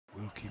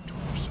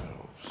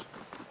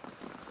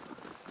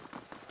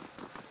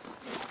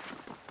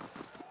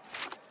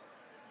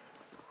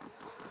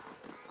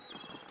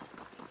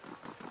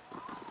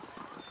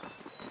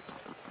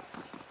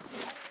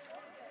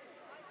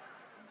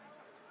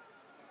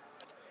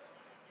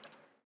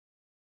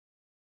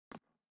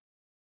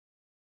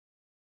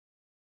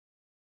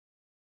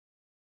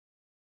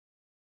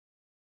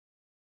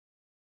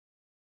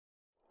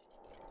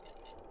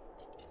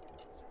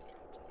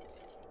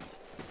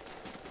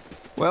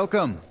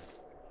Welcome.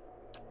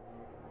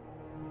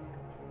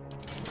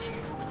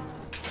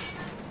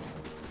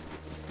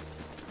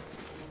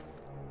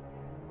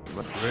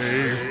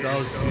 Brave thou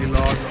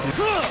Sealot.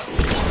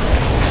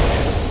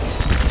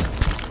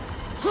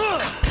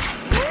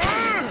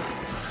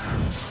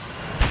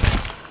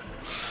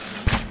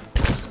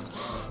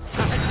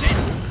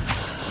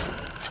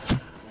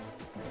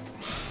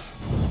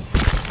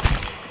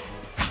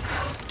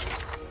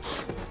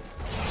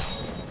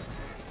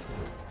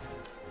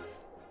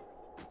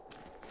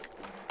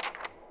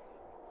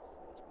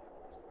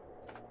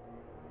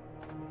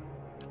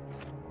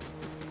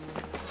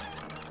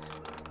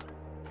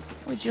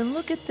 Would you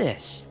look at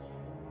this?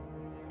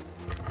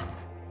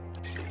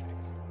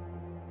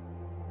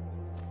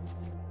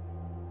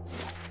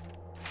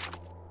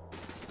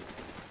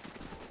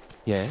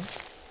 Yes?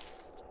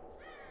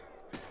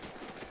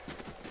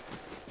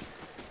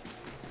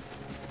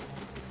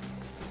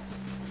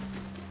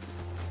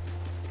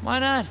 Why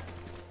not?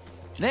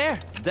 There,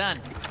 done.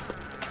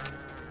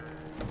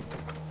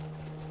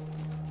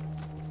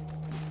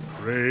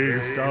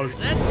 Brave thou. Let's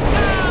go!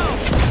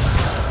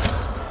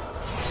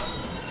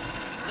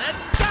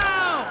 Let's go!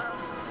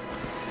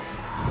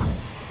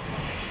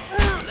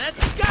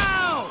 Let's go!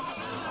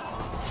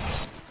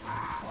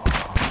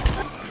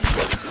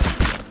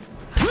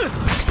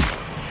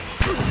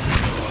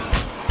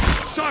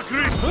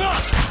 Sacre!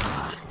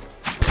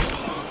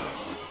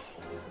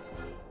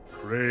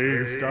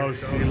 Brave thou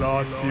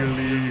Sealot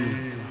believe.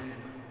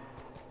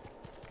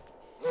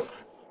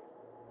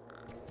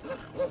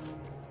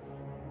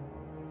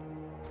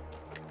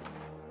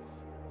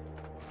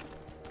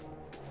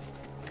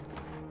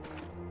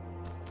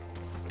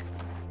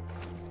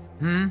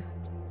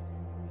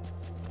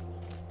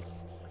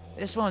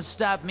 This won't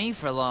stop me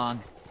for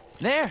long.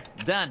 There,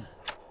 done.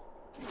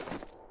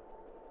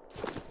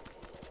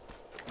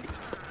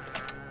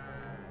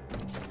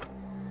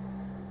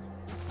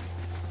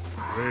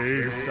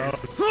 Brave thou.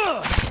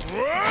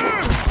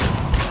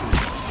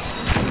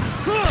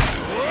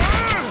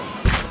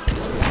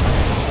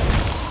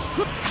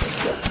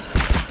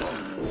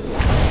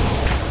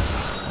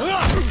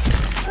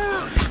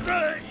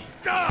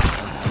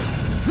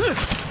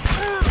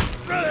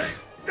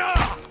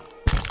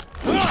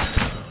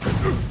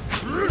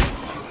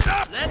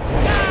 Let's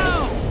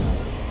go!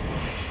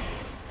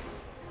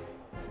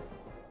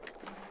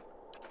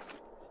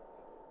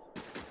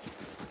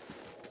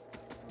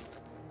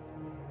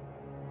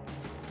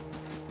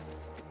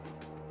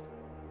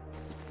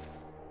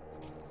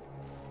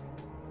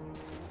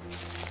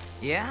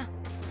 Yeah?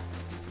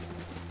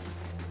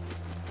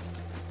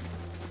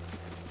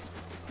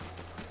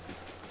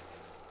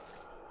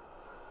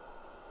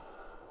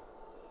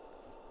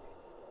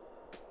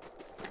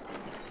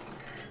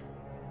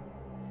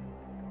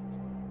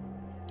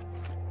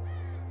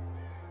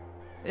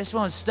 This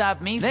won't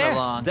stop me for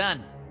long.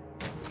 Done.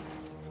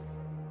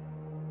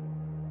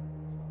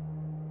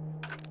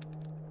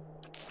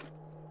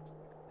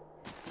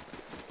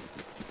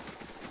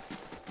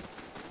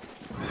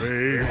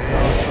 Brave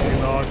thou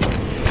Sealot.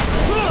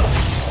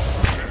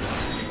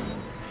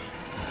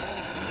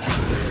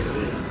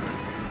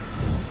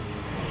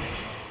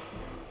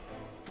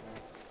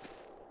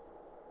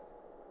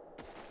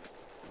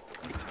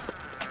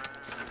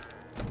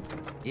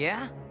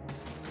 Yeah?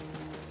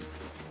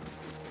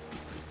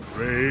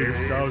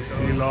 Brave thou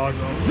Sealot.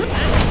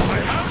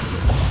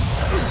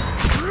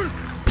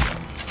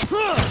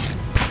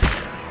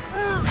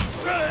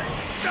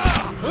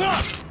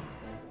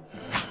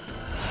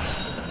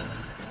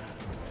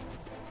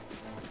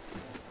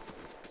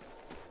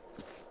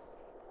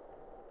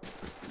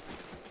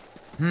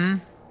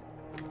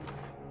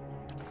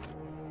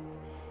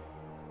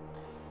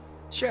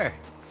 Sure.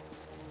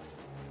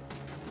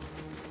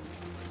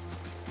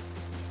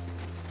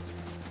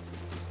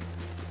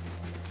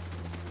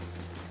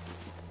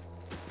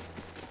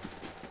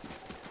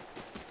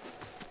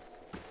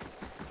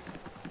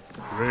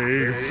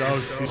 Brave thou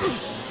Sealot.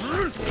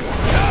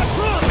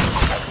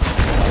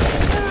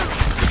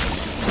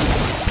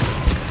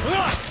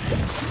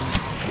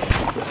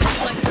 Looks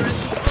like there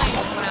isn't flames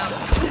coming out.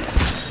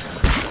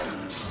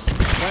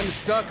 I'm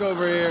stuck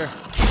over here.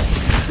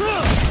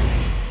 Huh?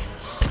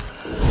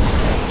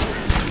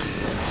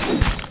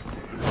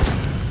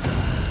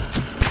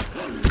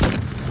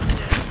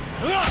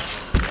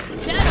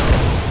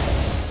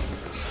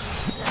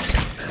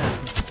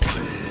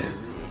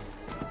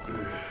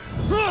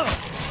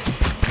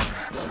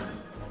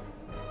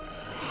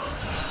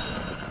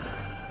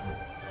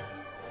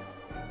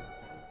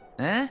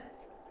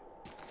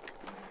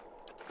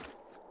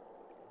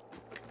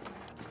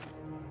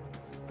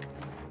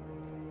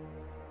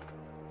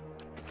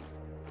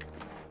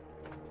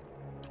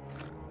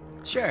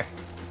 Sure.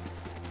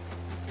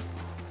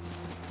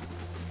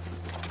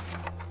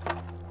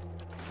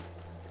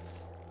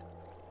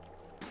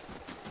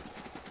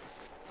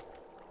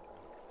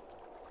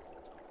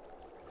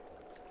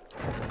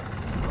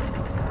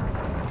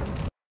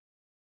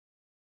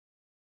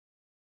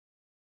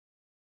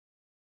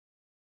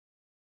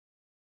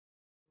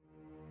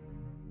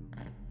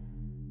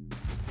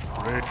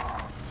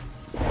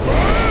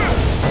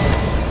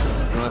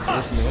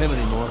 listen to him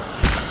anymore.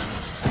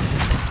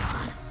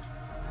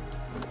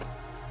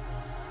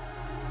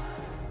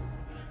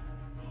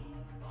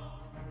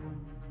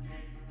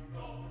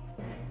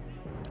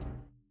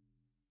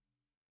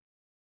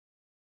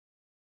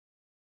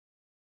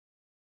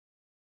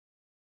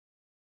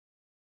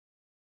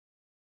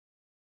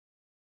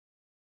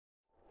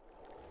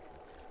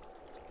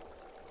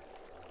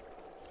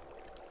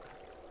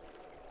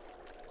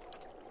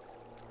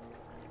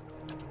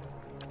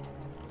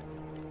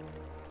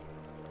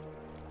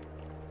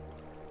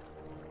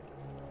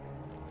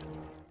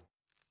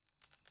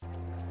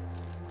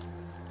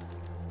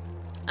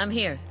 I'm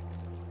here.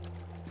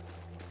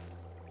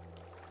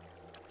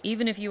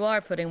 Even if you are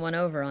putting one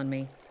over on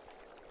me,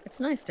 it's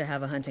nice to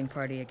have a hunting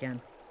party again.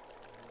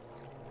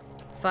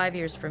 5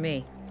 years for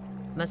me.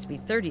 Must be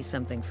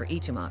 30-something for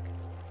Ichimak.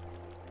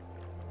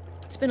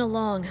 It's been a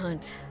long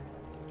hunt.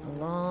 A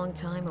long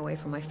time away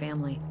from my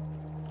family.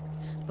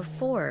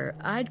 Before,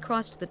 I'd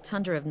crossed the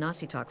tundra of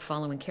Nasitok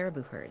following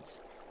caribou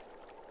herds.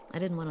 I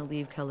didn't want to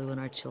leave Kalu and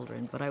our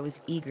children, but I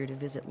was eager to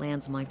visit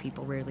lands my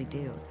people rarely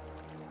do.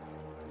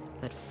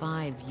 But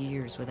 5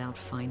 years without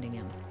finding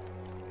him.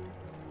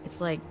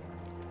 It's like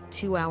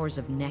 2 hours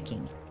of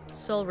necking.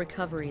 Soul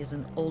recovery is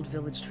an old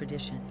village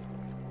tradition.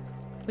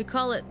 We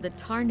call it the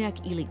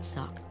Tarnek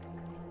Ilitsak.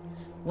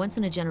 Once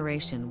in a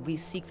generation, we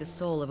seek the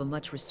soul of a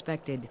much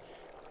respected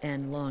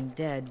and long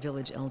dead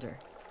village elder.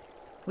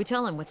 We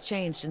tell him what's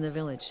changed in the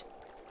village,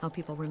 how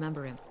people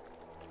remember him.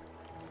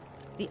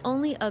 The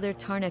only other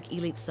Tarnek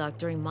Ilitsak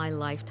during my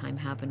lifetime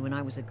happened when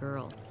I was a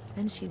girl.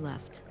 Then she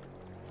left,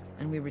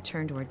 and we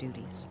returned to our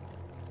duties.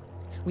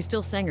 We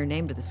still sang her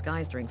name to the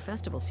skies during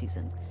festival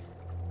season,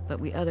 but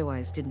we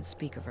otherwise didn't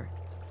speak of her.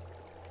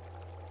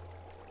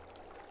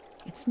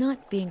 It's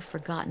not being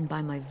forgotten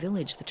by my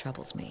village that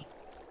troubles me,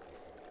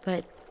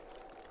 but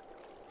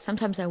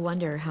sometimes I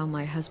wonder how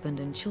my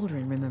husband and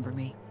children remember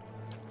me.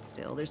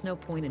 Still, there's no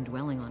point in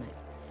dwelling on it.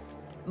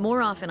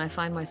 More often I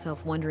find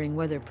myself wondering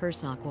whether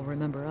Persak will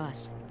remember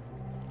us.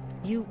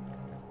 You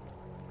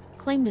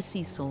claim to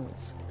see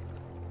souls.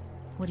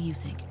 What do you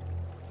think?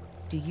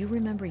 Do you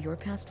remember your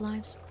past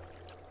lives?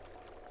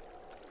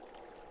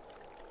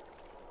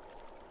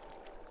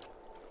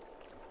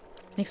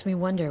 Makes me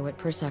wonder what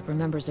Persak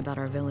remembers about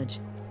our village.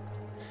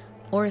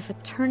 Or if a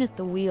turn at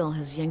the wheel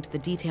has yanked the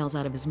details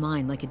out of his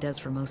mind like it does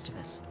for most of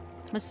us.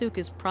 Masuk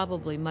is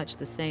probably much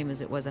the same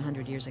as it was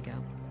 100 years ago.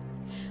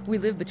 We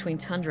live between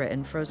tundra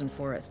and frozen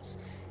forests,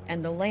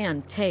 and the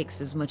land takes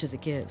as much as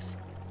it gives.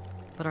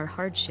 But our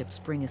hardships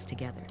bring us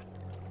together.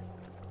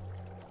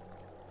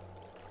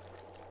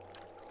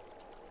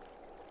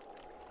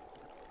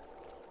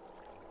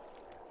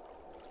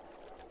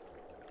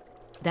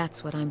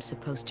 That's what I'm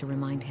supposed to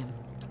remind him.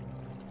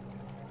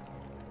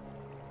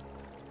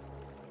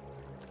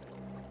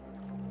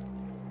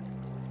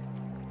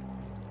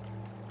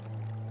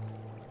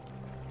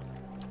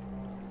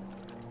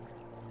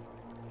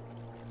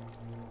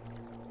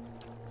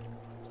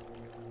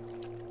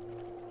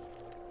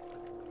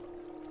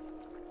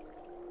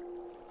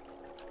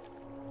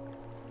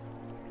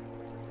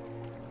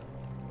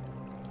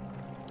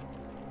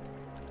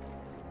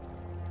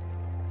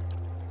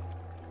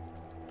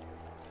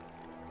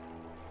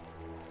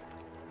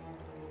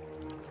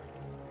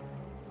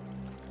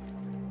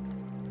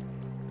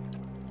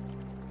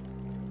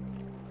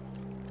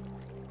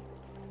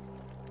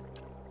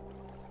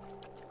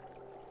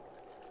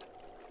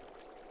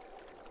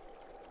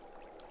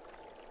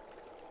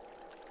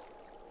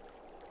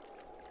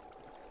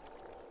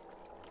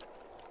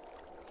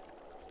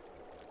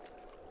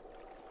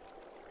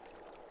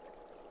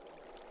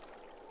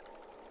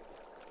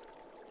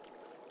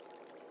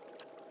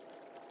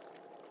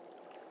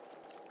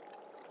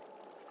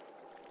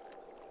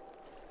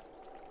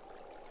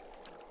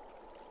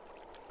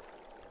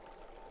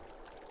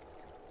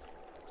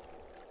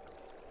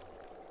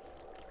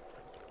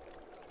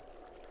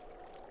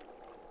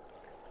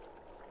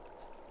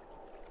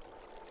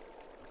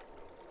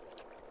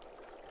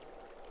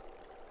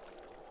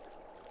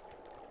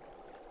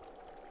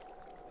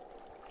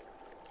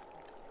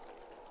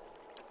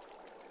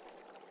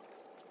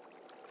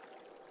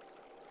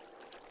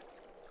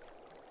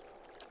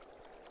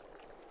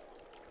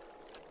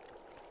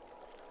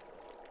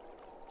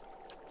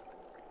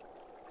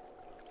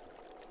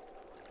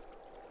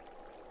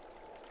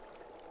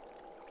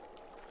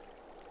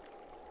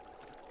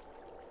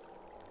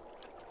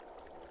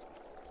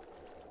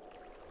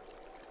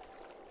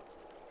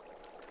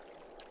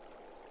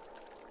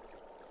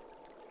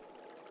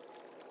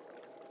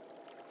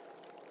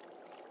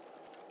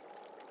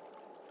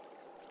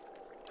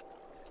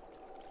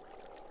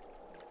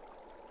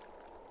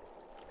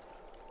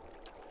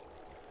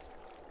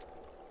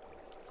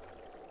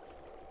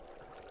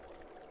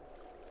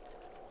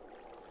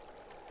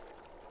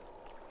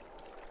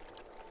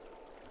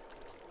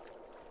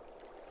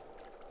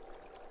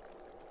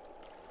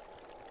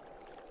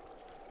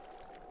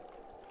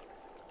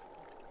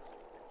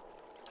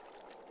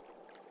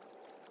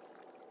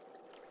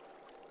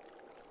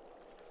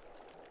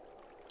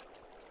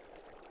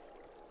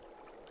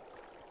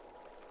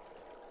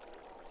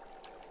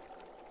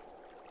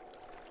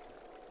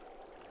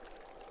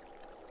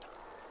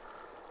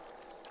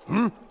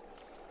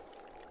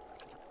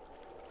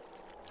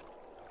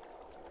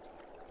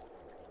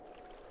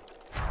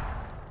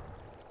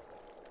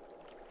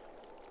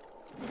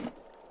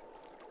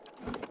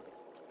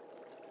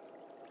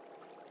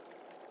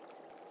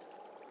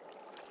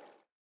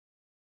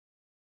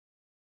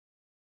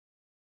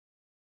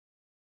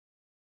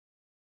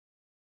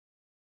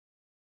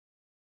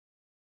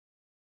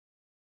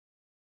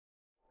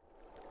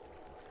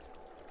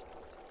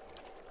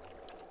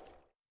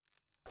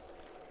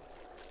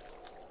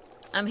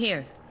 I'm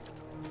here.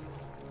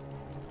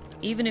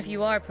 Even if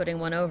you are putting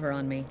one over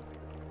on me,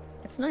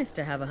 it's nice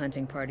to have a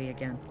hunting party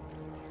again.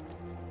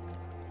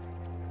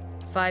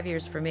 5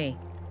 years for me.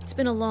 It's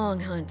been a long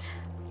hunt.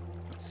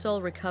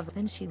 Soul recovered.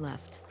 Then she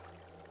left.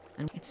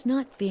 And it's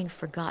not being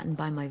forgotten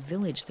by my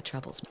village that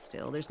troubles me.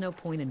 Still, there's no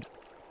point in...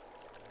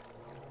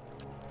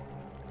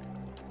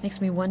 Makes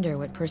me wonder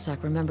what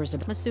Persak remembers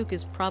about... Masuk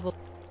is probably...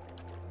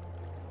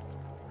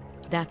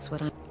 That's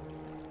what I'm...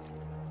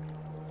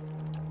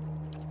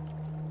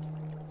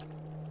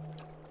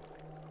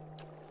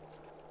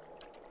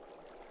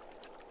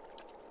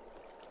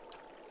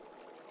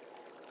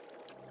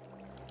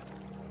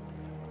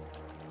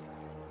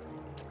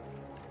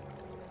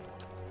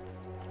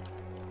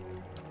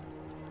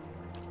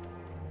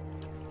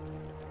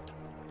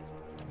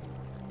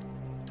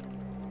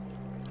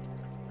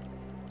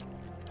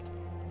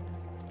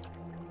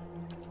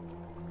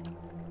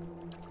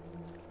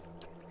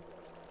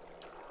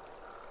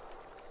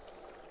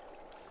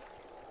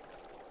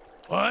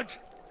 What?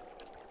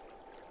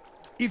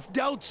 If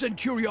doubts and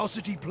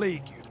curiosity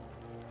plague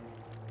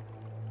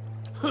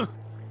you,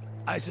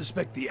 I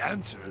suspect the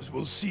answers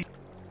will see.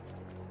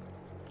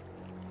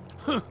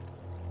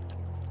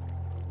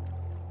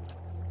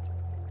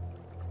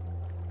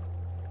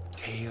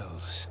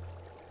 Tales.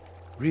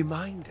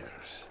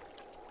 Reminders.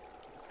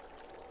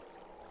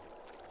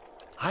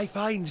 I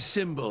find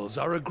symbols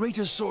are a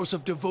greater source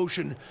of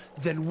devotion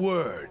than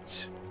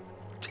words,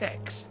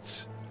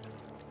 texts.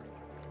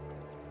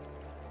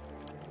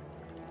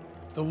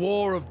 The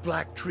War of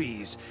Black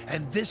Trees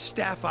and this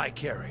staff I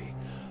carry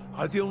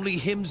are the only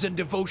hymns and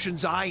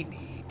devotions I need.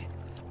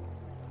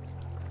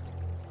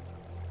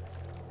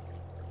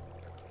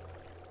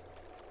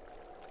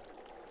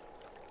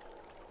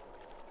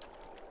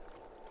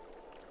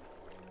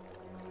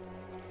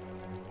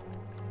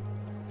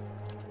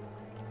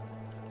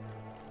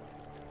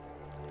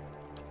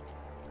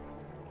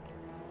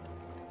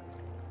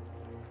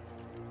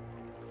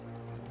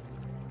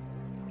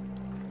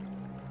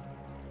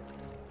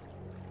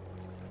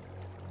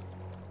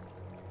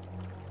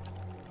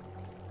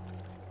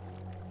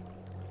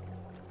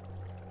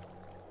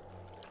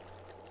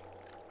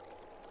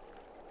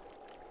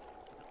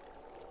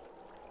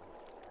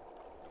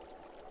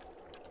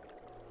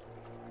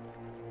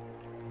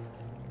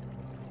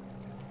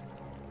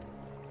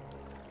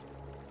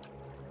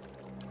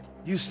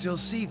 You still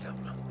see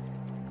them.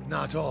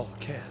 Not all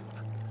can.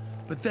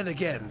 But then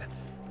again,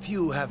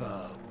 few have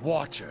a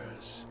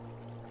Watcher's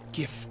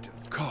gift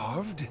of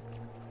carved.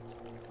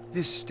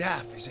 This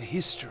staff is a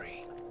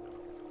history.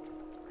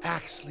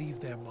 Acts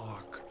leave their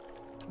mark.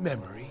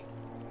 Memory.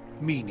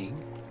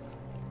 Meaning.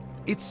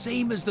 It's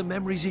same as the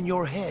memories in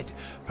your head,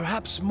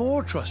 perhaps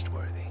more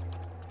trustworthy.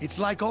 It's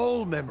like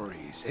all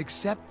memories,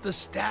 except the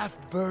staff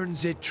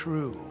burns it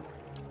true.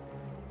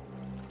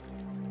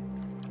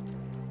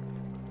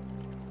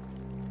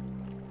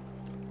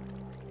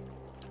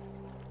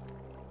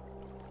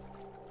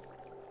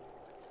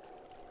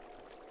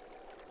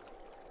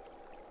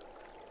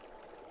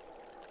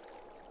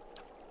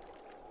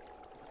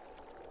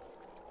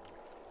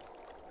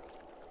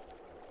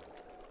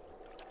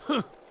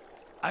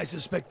 I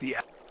suspect the...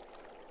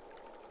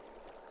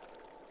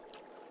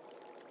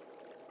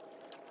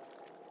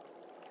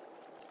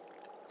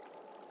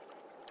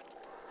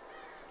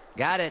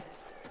 Got it.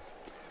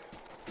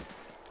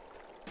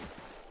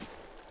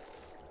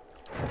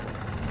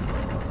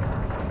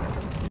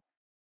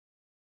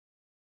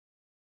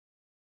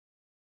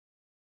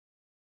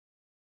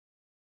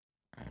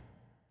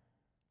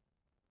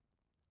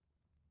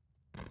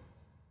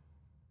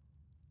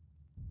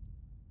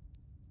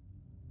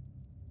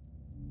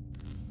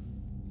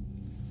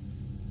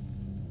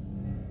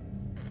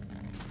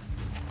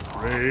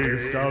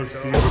 Brave thou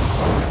fear.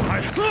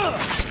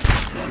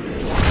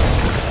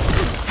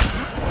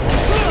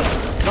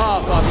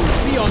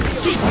 Be on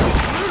seat!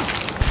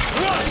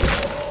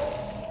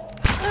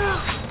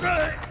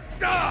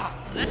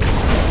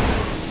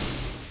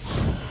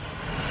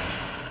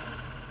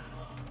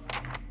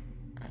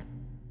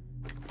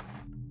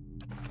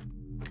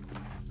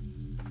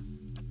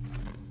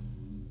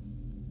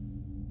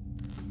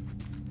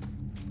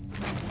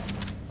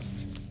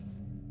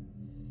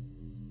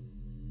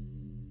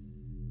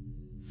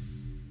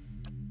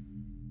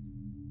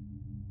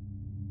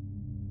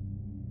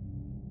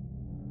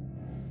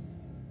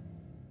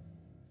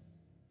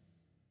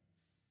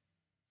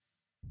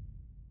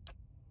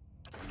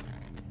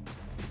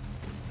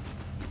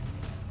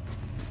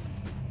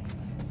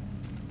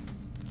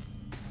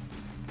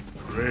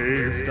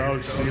 Brave thou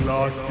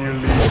Silas, dear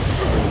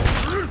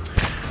lead.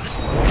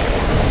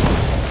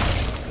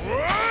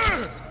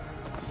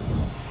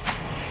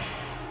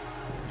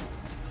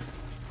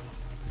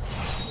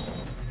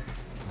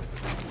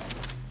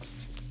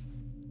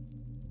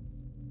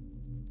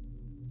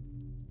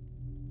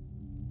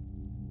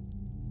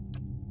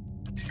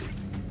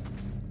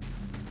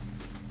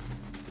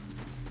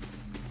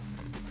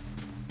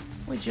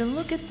 Would you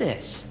look at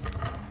this?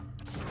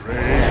 Brave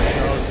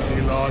thou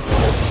Philot.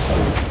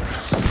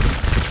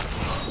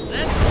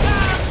 Let's go!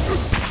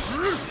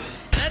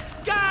 Let's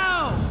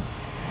go!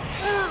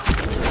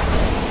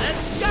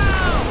 Let's go!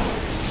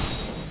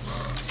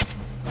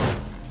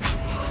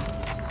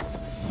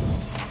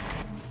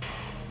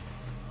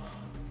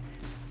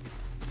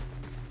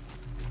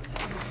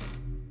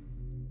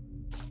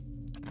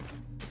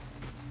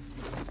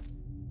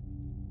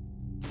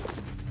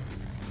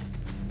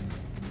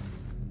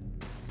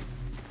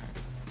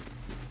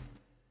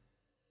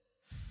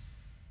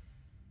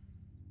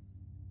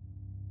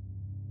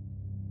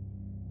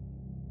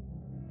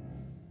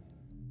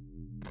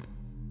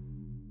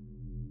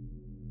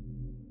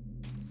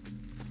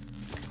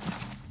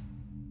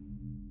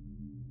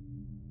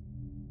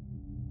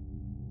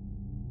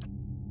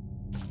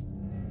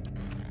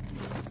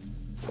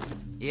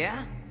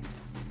 Yeah?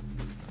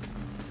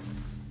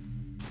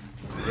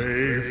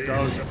 Brave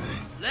thou.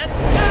 Let's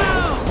go!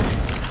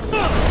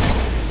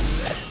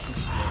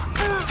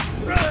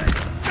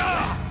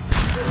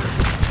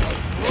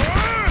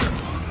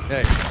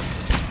 Hey,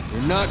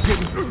 you're not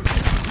getting...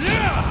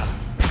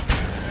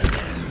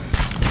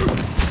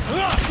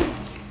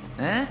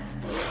 Huh?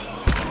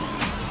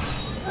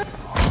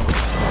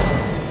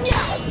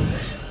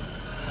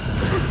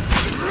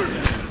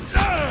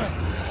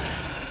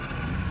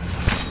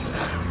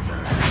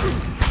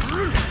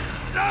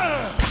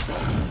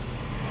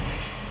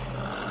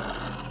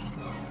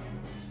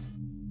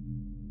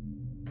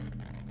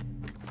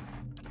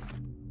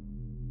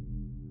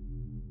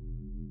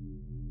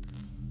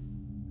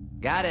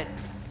 Got it.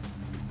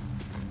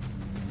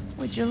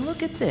 Would you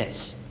look at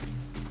this?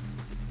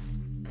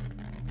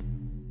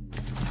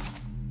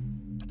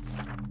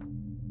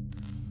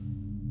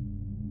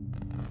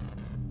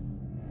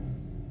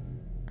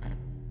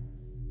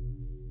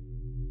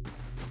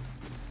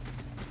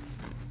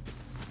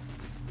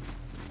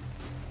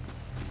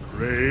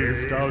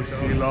 Brave thou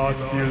Philot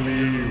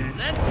believe.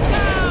 Let's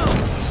go!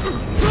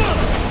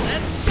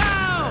 Let's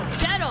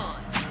go! Dead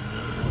on!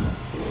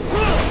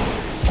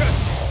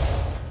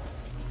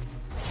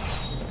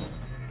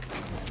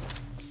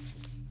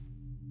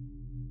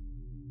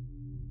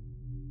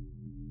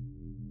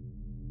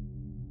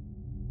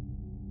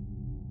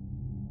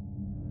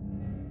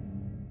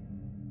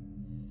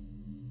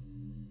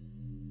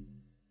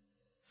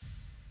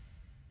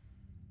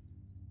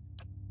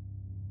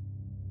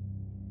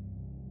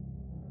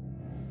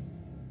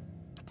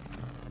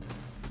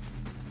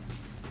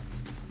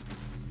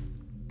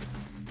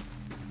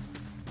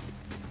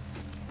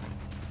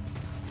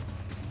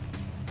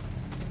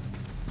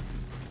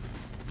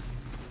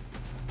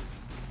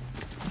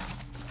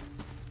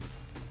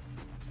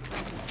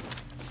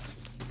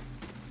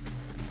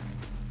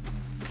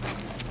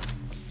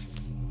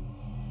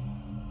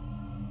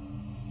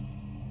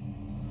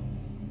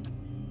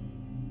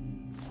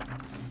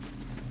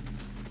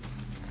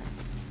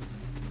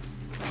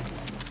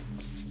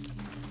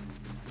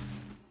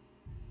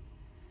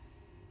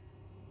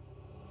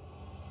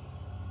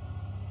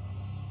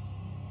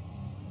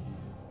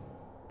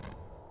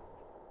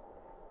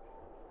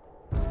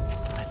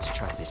 Let's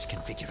try this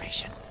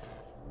configuration.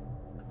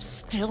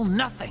 Still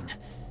nothing.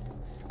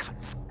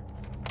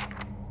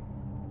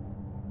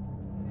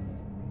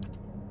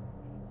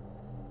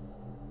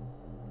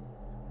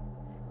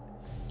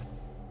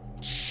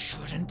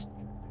 Shouldn't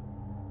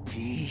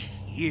be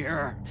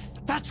here.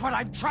 That's what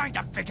I'm trying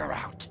to figure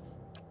out.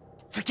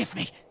 Forgive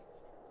me.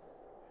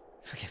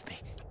 Forgive me.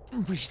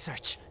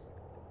 Research.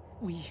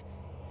 We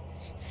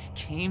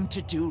came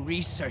to do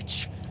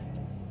research.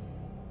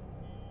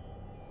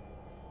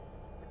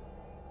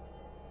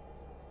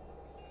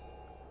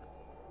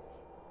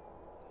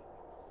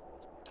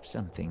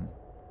 Something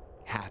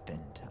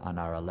happened on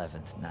our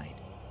 11th night.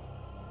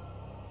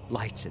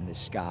 Lights in the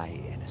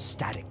sky and a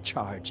static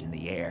charge in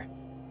the air.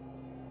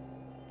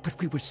 But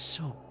we were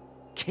so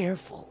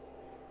careful.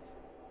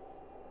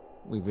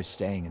 We were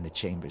staying in the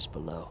chambers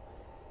below.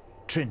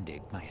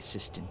 Trindig, my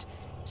assistant,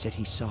 said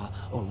he saw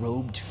a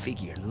robed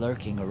figure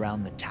lurking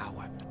around the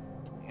tower.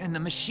 And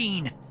the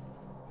machine,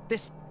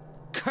 this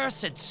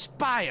cursed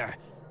spire,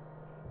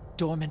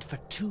 dormant for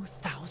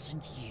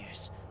 2,000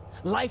 years.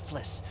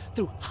 Lifeless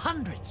through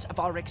hundreds of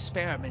our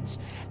experiments.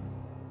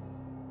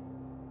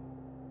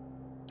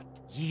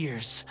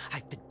 Years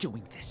I've been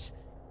doing this.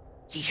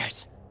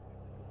 Years.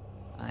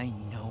 I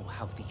know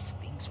how these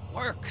things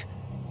work,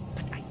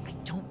 but I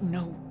don't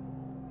know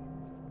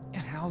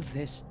how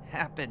this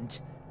happened.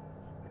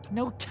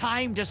 No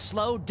time to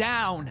slow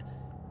down.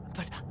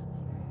 But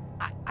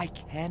I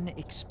can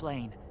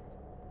explain.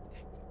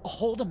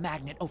 Hold a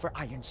magnet over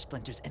iron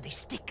splinters and they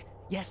stick.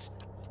 Yes,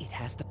 it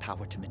has the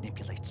power to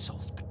manipulate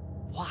souls, but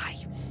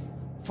why?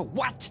 For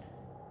what?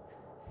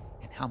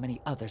 And how many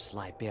others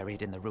lie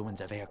buried in the ruins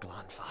of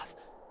Erglonfath?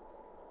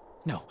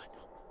 No.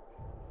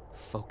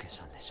 Focus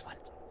on this one.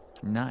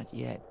 Not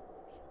yet.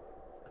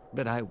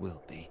 But I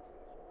will be.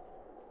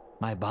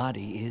 My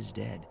body is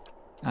dead.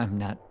 I'm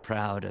not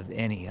proud of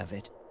any of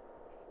it.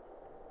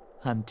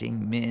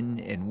 Hunting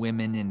men and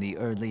women in the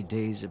early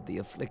days of the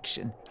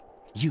affliction.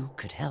 You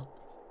could help.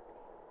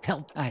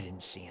 Help. I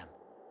didn't see him.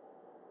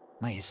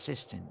 My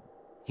assistant,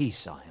 he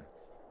saw him.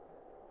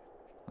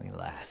 We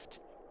laughed.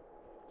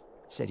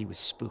 Said he was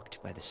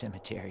spooked by the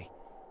cemetery.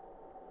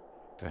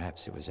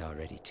 Perhaps it was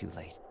already too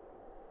late.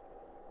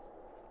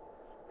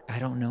 I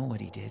don't know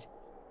what he did.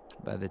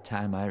 By the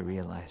time I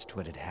realized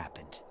what had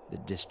happened, the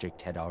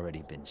district had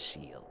already been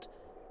sealed.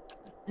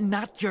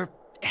 Not your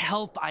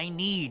help I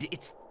need.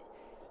 It's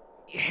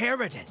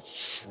Harridan,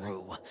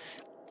 shrew.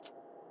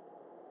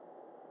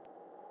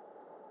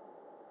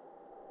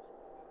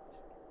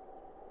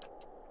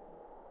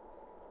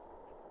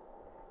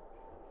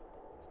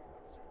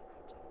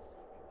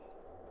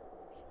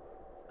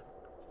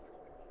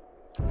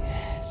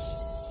 Yes,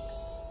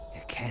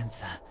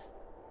 Acantha.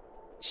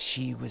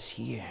 She was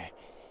here,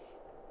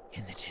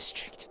 in the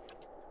district.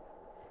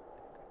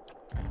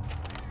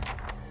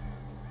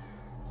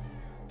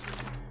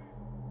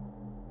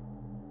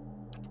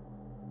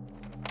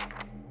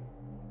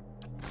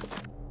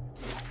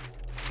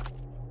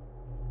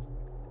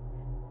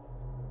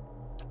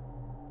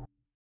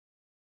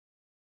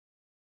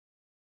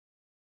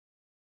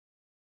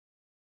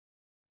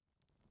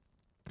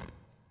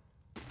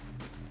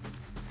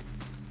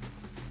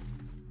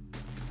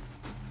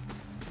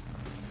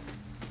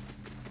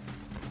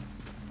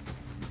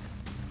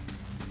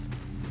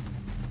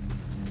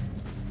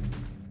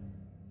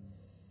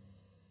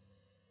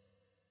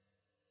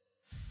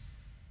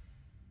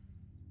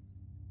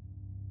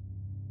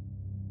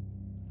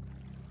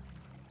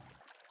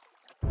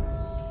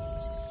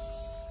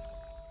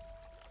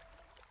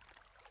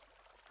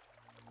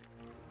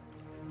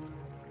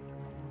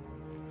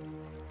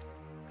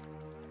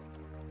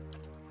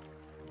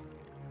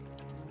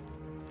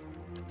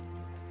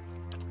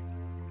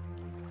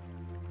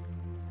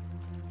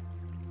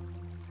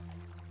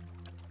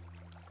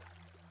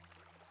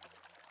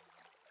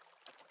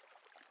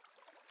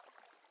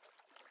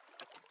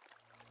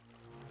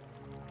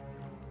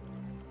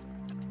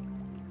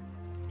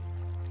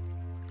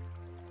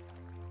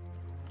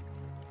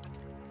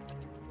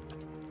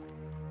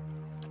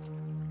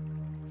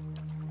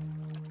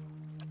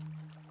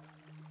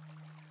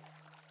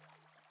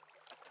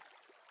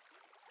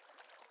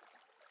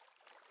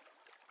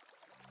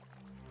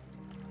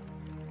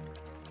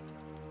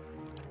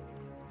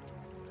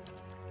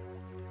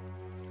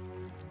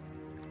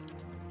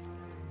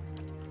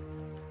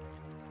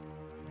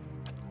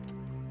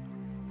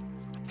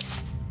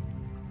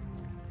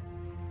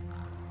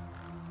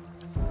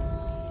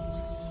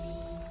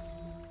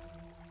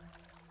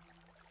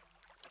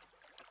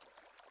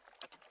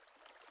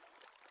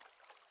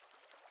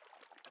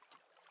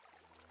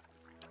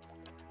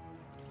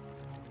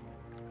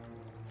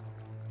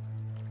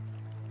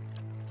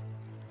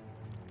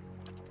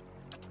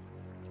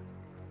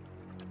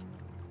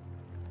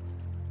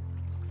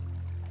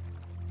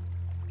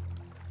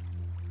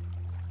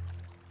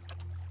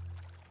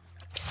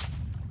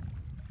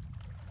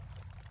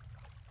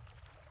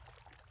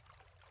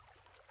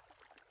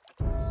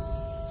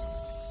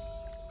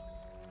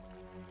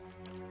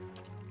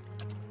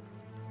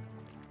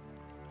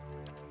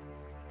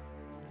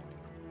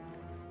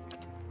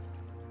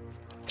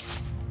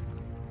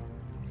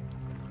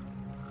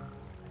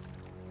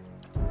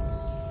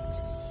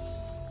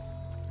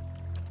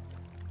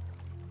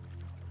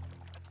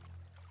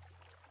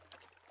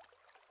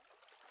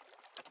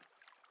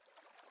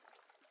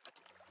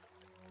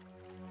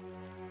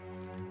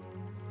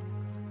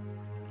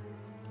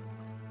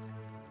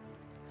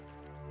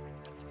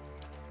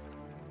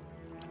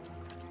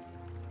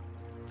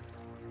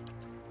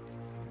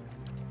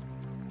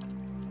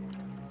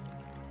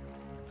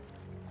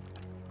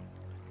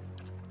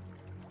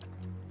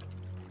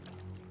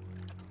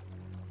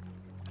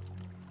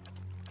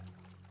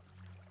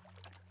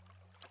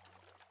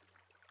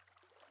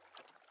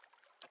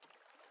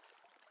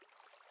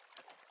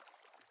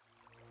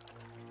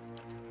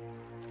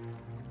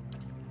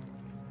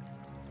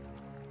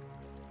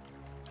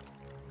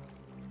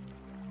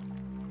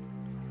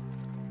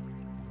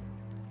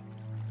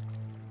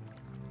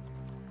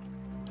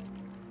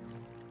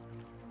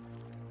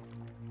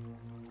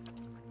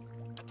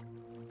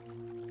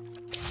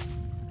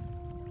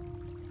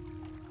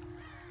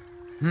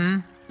 Hmm?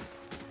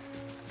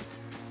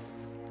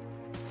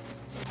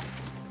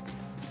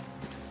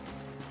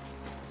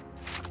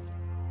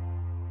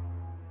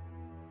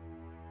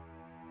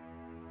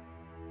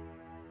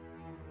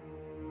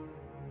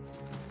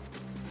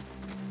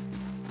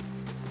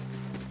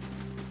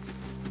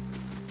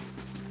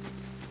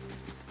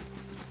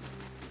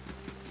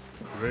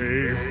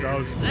 Brave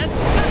thou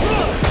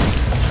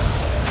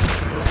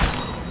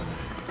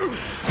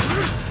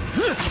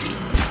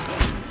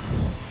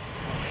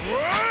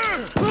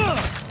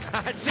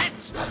That's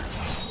it!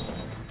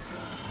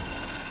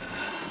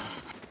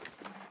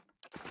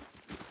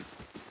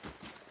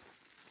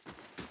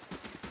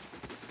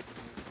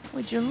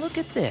 Would you look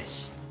at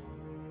this?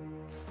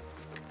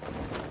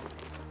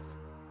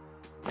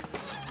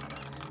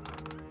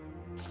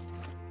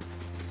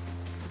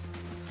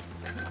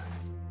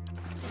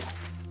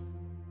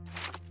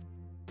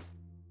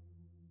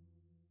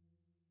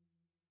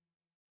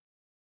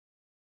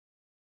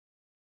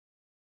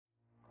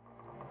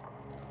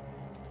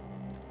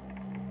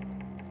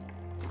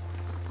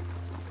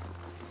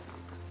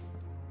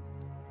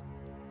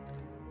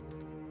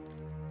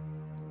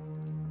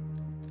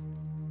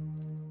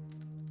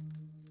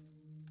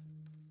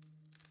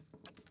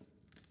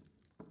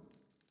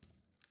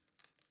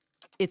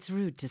 It's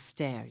rude to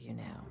stare, you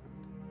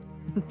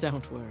know.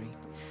 Don't worry.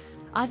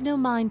 I've no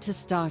mind to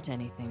start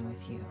anything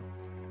with you.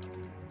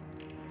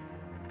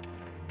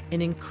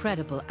 An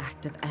incredible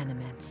act of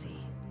animancy,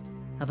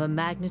 of a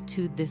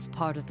magnitude this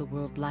part of the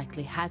world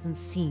likely hasn't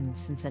seen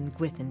since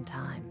Engwithan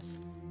times.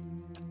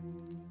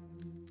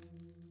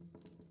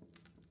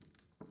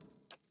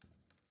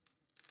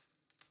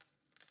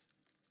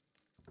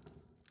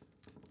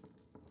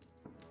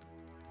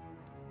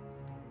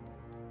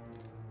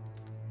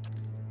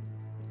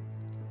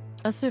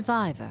 A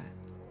survivor,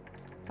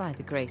 by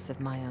the grace of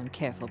my own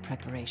careful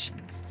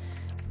preparations.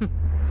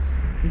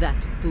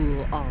 That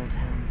fool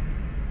Aldhelm.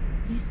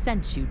 He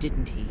sent you,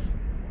 didn't he?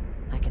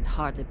 I can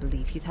hardly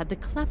believe he's had the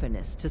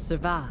cleverness to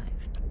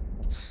survive.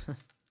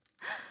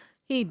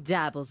 He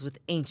dabbles with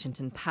ancient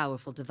and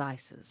powerful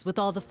devices, with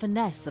all the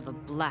finesse of a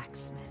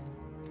blacksmith.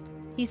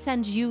 He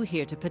sends you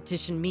here to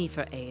petition me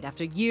for aid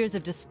after years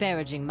of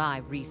disparaging my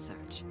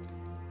research.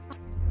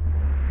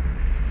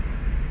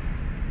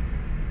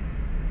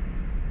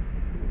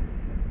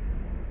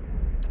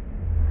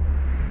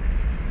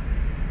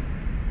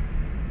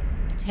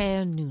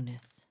 Ter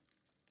Nuneth.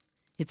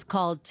 It's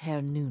called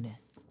Ter Nuneth.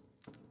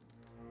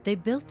 They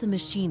built the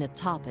machine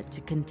atop it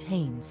to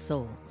contain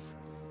souls.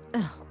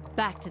 Ugh,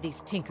 back to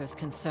these Tinker's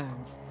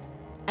concerns.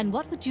 And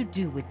what would you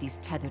do with these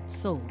tethered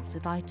souls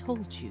if I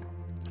told you?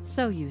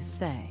 So you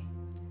say.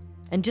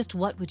 And just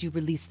what would you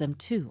release them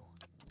to?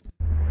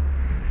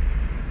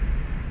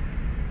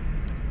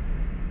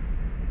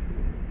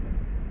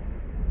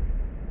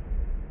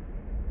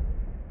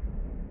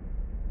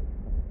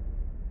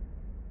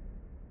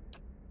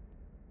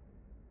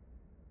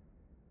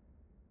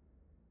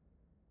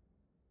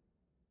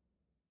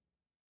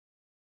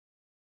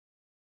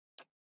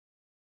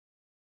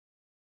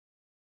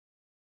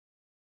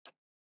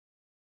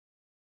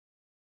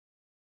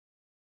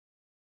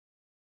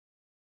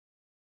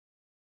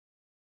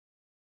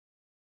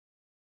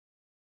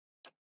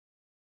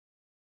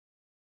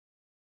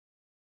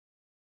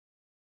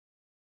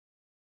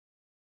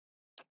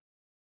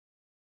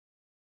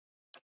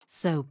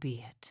 So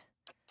be it.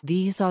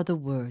 These are the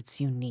words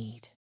you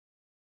need.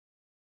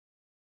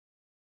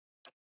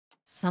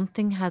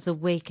 Something has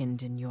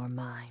awakened in your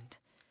mind.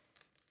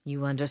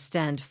 You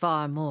understand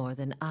far more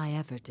than I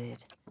ever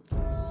did.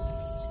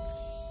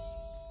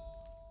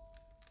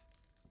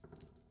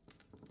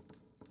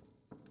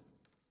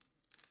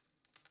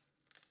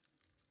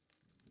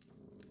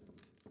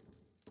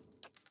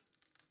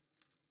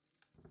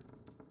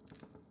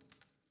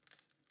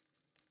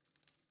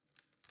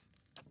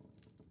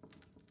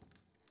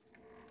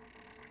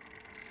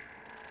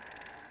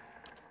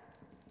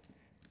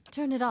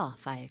 Turn it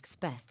off, I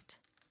expect.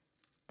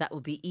 That will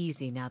be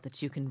easy now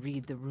that you can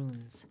read the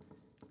runes.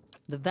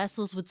 The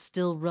vessels would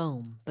still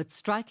roam, but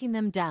striking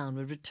them down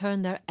would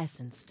return their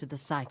essence to the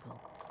cycle.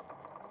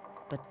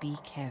 But be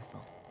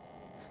careful.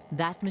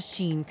 That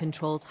machine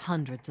controls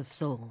hundreds of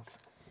souls.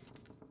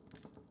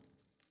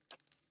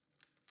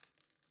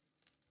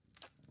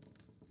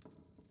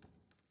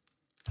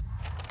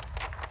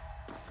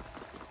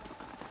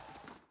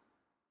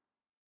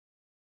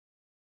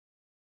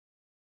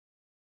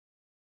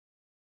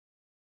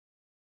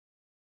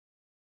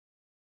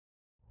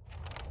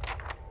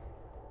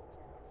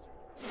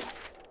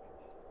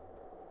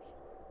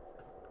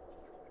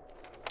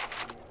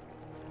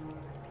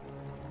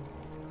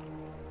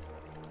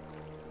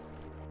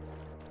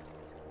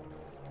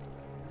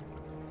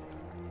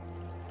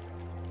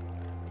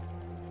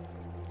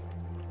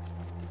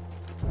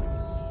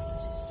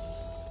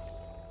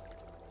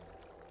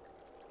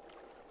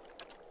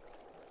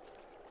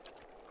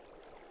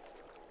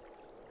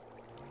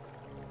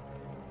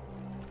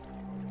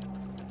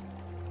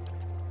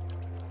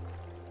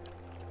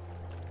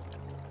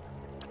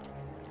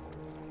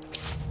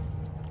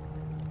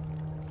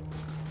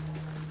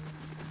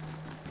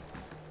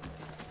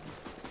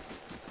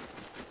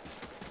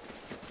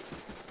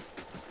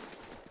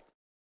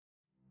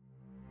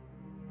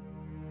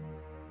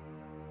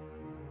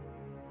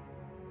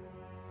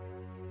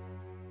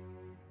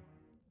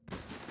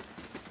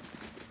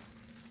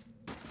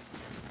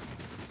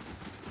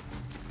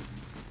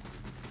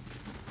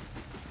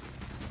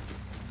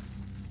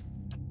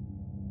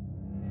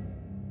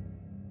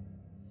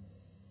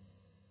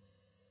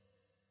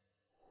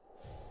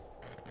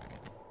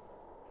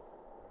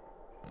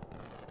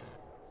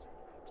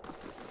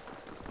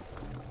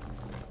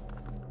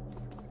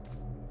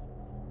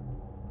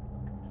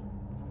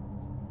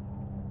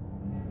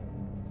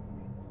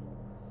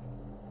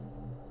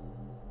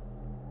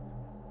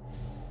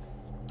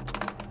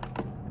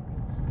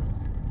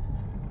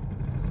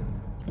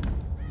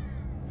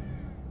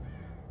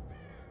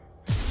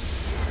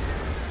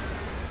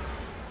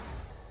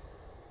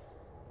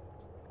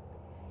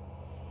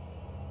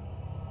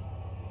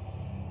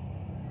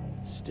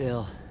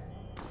 Still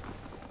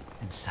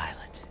and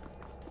silent.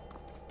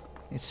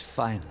 It's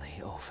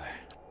finally over.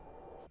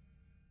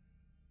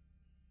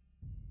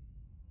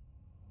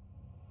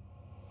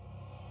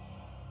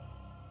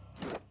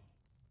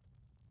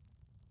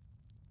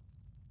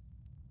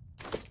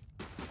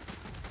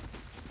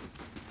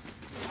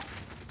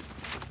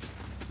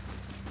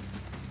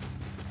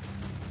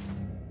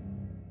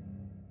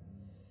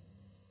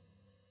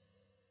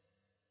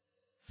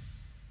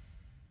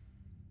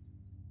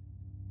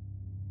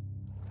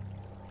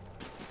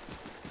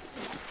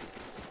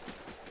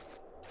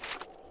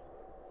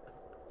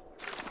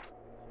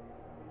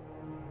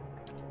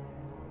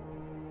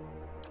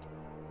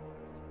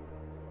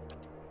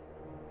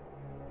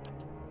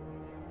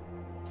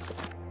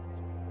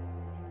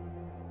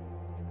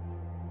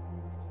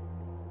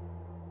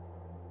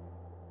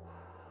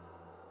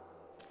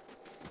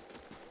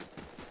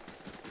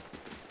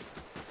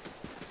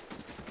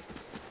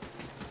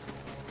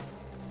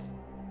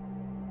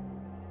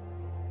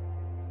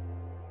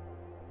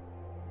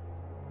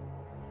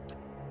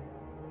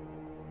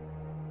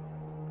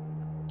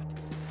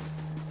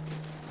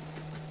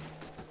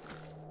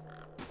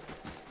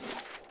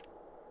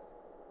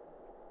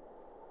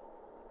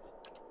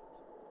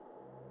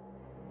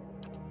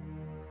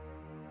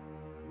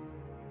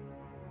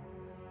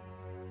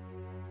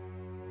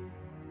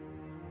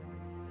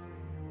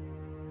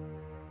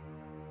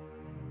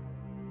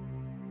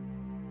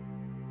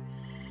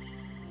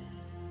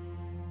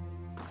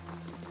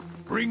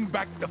 Bring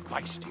back the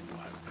feisty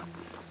one.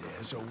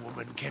 There's a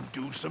woman can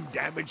do some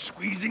damage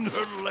squeezing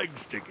her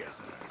legs together.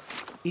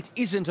 It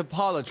isn't a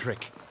parlor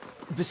trick.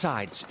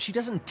 Besides, she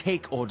doesn't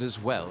take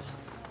orders well.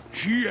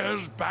 She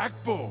has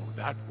backbone,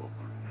 that woman.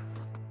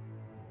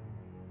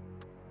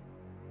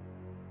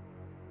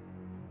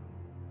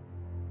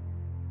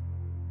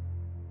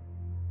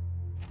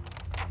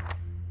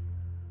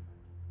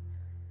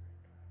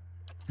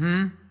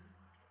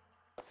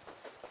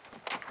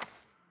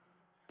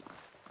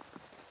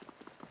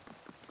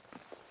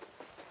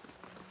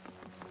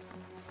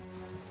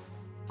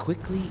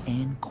 Quickly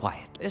and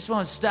quiet. This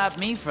won't stop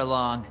me for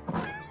long.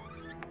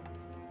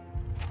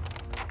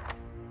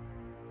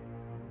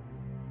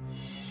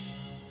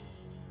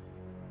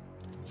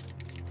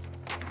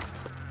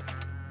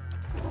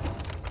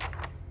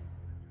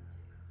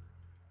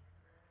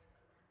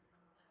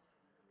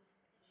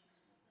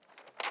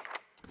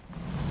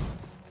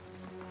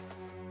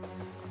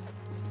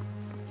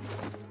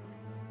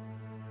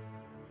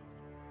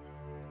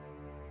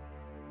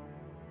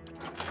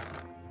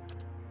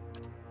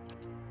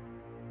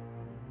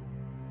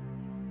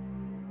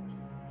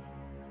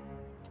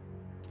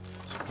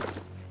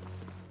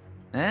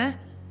 Huh?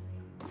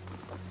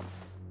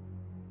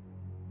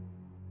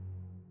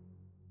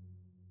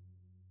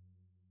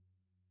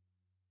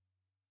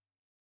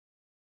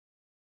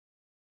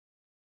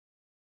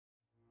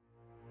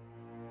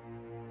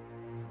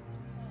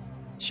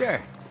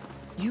 Sure.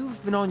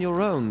 You've been on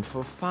your own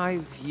for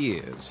 5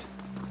 years,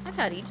 I've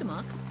had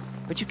Itamok.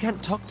 but you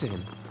can't talk to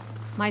him.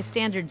 My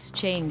standards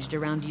changed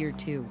around year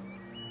 2.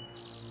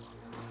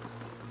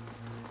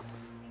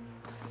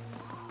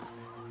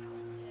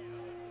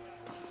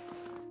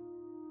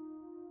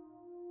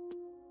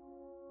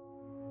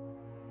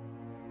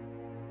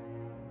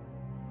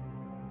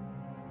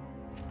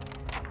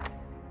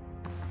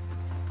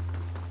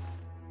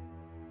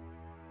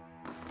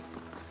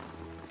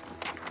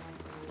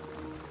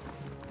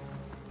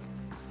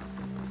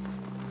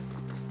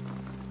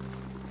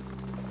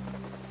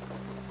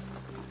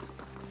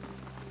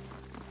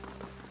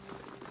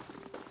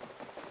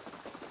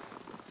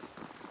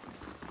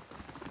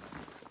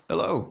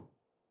 Hello.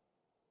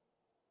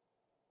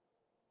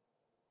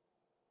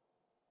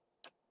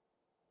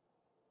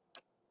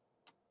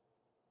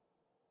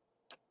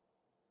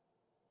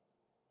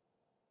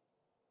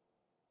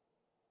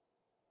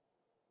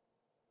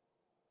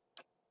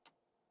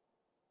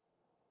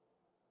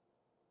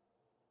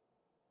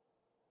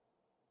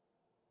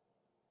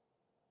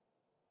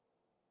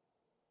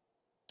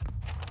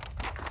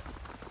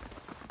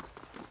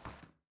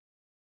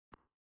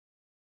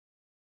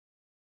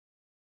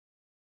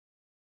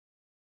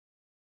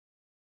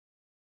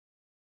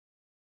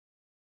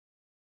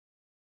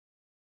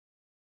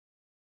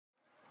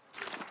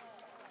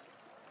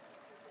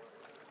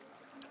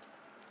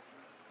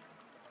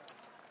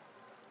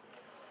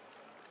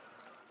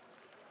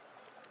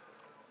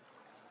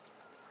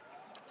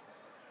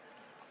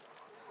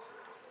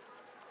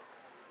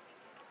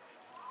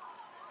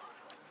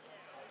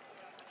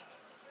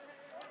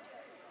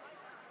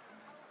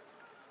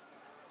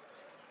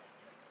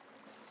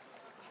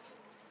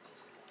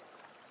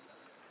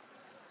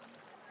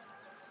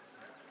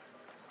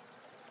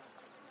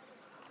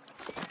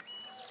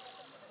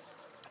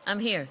 I'm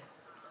here.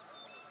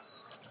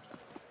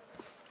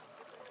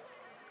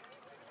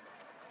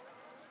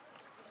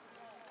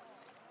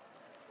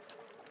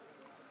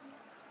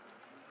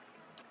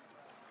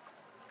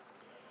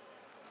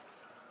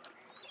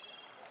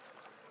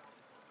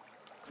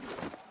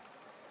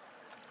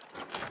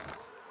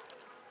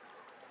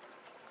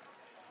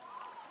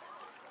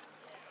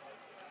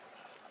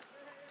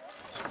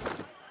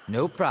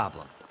 No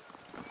problem.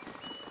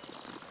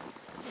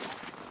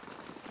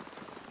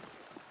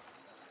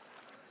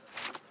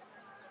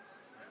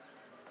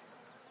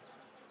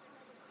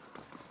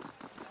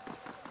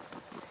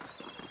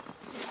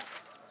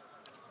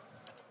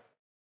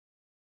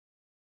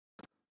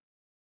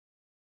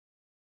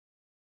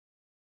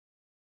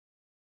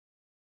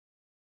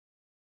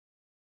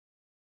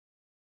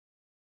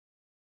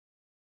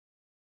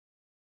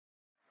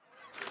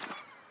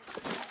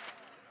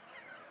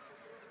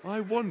 I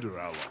wonder,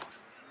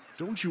 Aloth,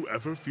 don't you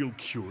ever feel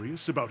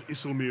curious about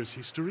Isilmir's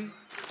history?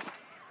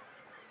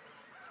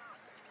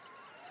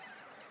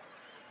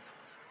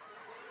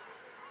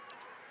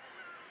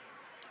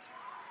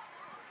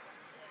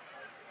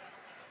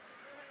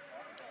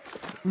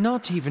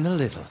 Not even a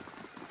little.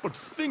 But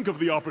think of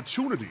the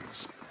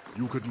opportunities.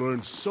 You could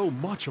learn so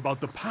much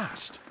about the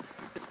past.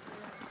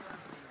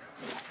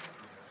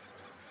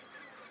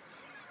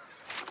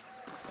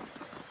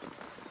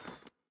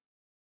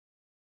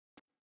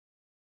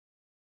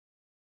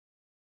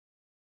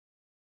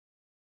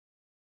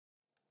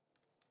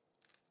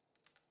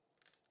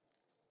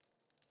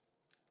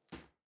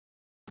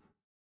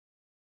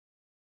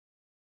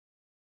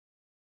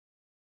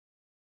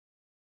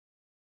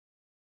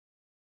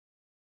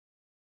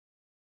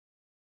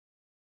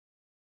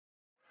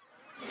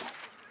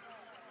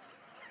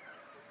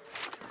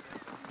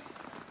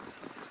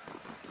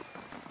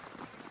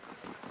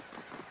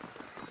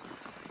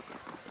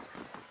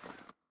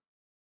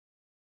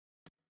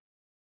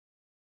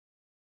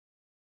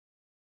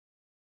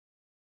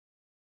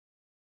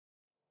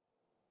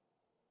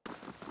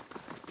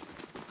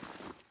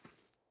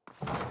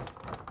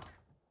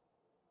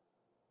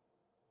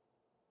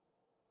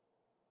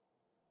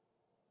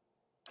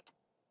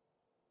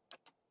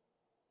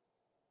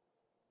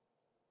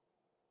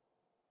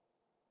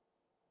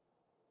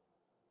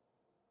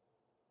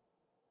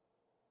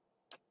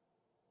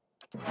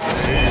 Let's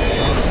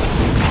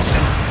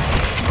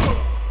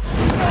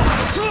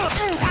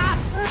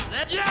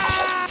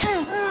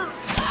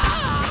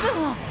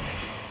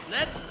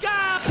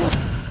go!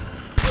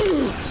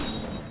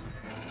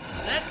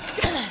 Let's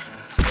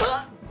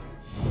go!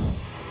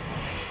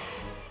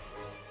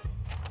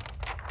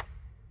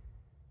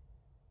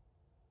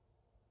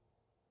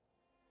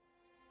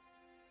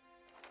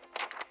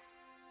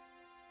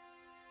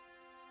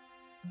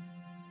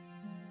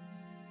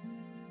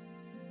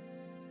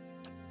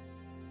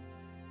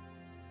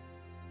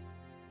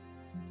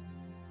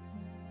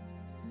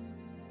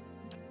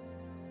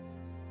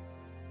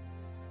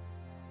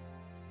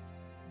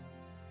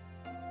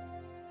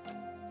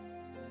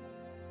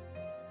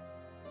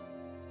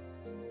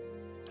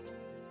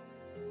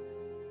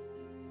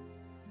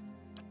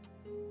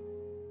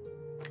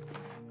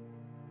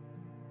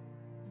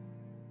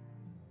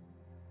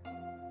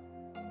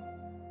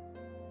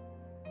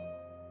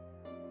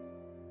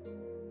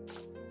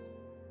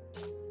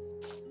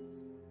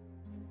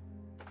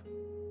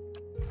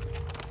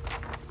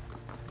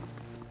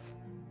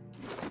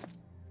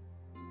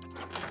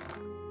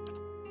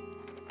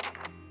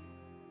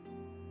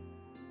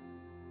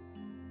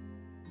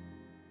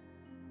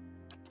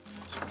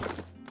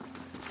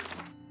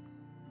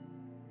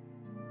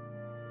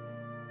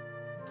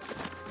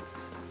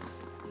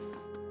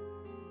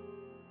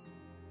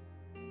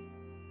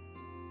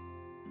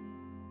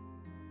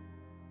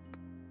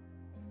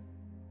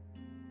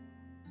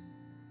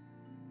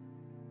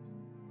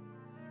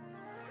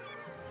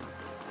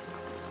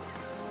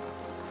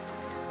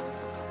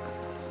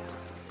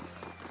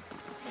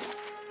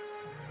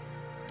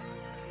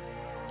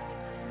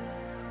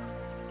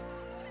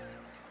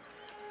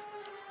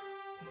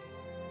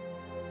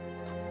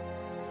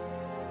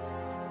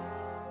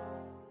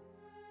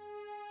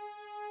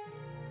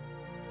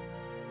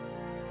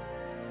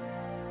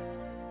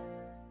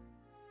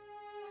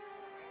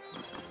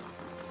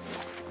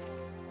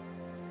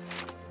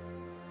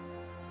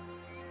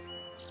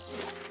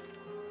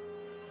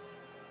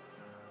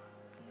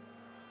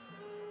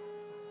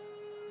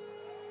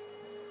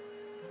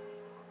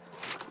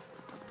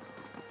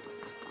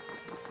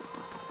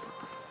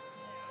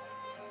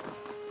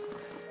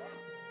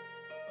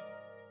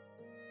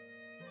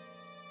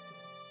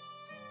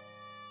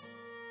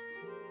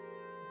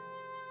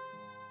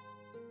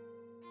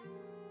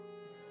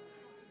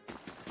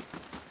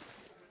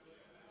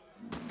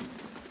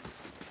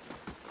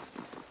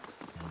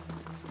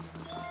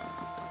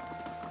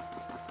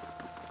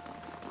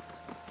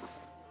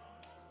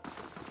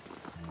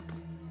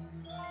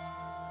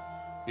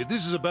 If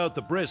this is about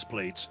the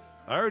breastplates,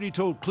 I already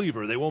told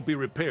Cleaver they won't be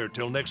repaired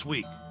till next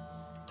week.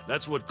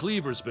 That's what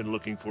Cleaver's been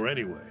looking for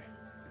anyway.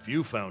 If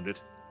you found it,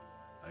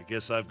 I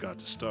guess I've got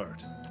to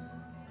start.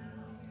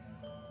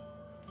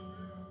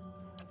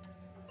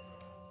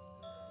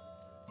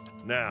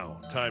 Now,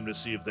 time to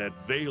see if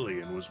that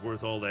Valian was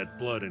worth all that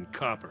blood and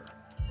copper.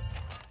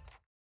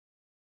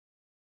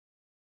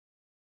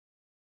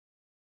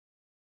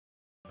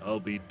 I'll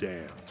be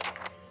damned.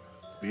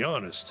 To be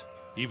honest,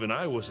 even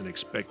I wasn't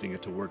expecting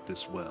it to work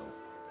this well.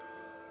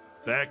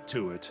 Back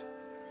to it.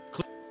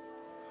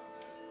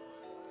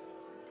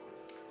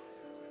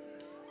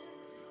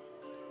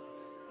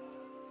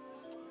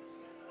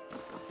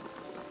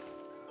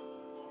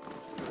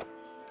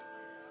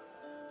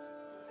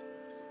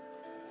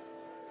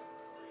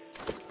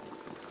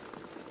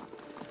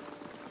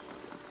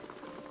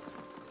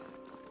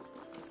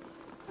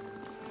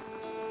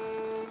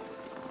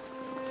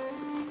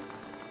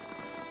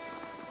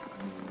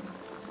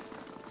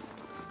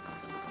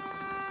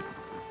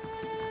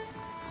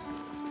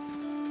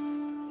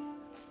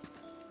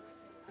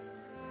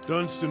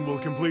 Dunstan will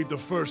complete the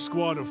first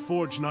squad of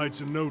Forge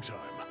Knights in no time.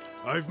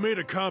 I've made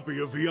a copy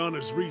of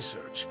Viana's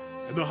research,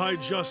 and the High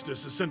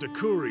Justice has sent a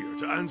courier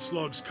to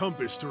Anslog's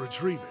compass to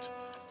retrieve it.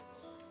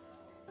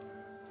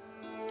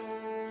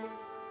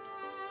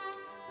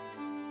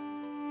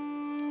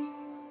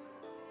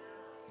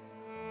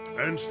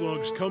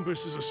 Anslog's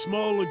compass is a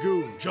small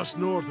lagoon just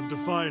north of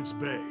Defiance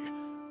Bay.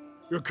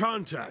 Your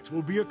contact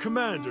will be a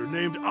commander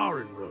named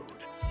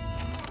Arenroad.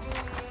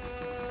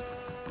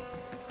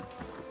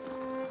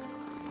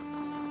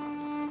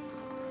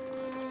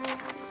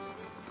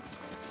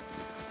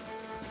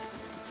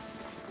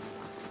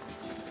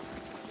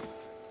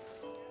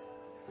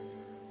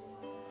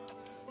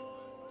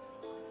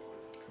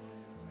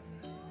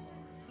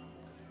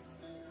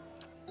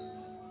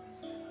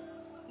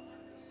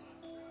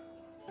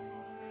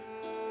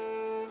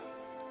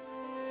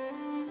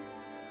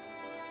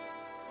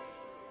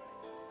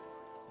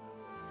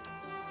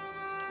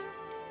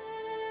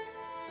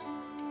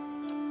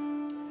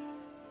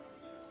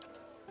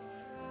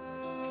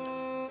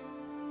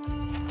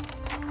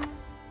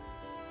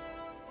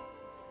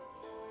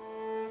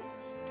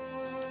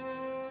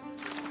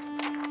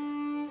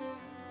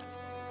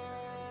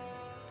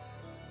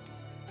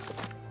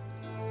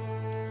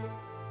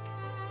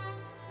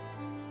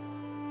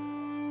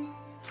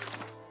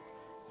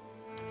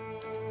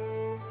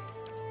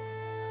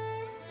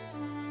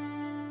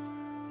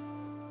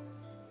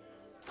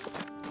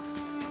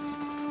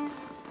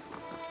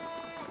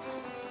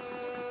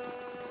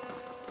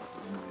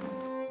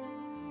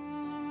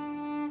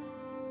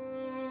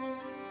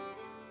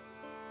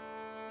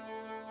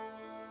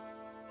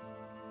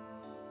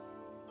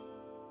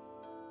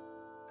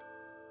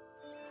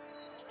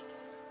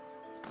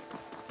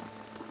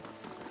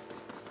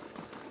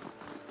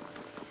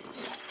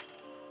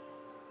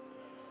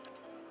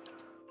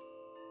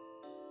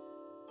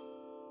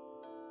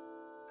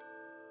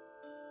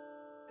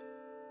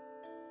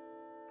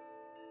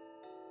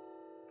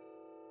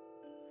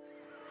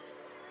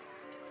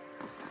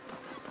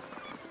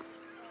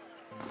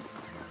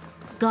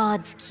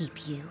 gods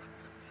keep you.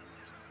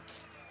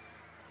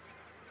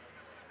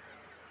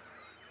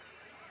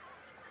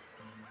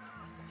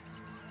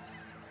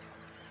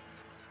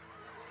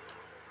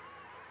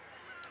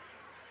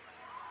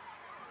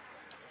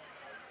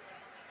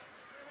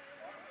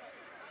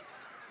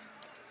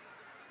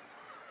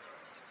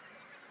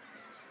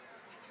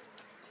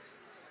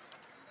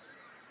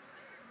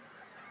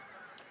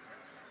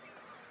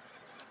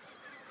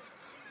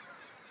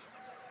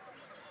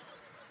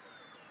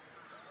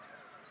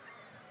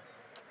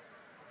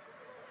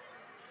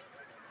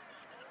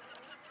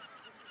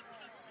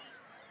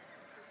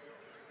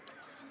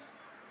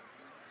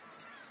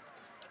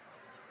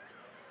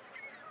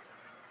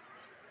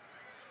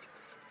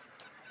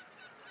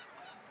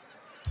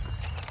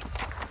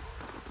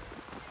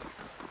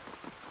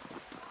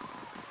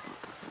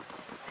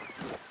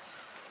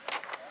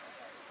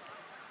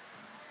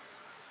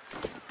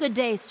 Good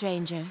day,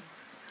 stranger.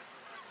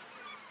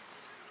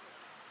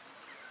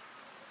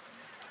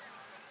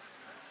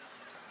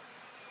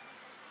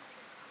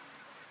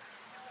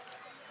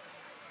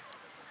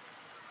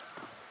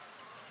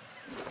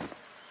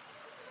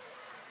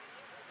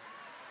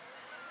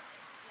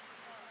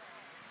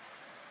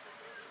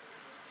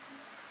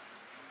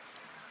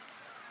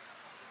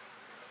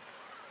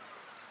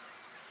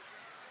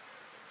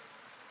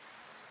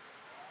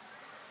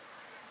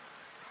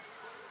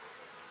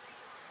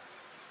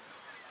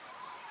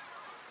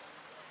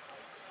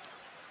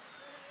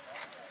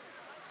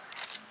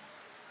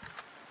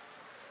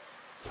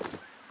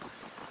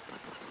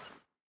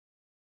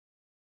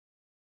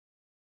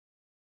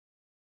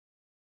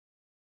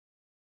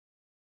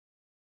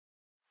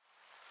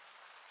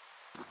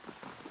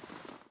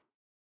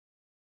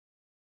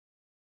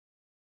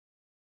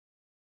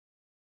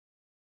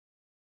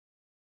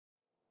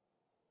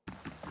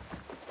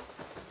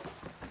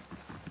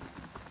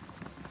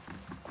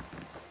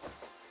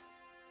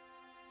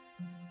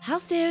 How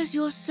fares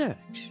your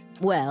search?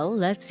 Well,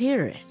 let's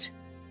hear it.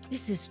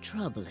 This is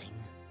troubling.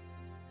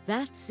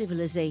 That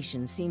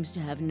civilization seems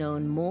to have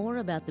known more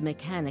about the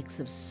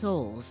mechanics of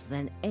souls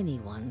than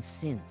anyone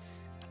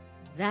since.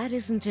 That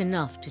isn't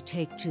enough to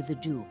take to the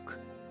Duke,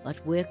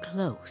 but we're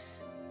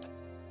close.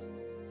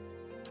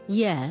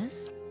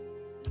 Yes?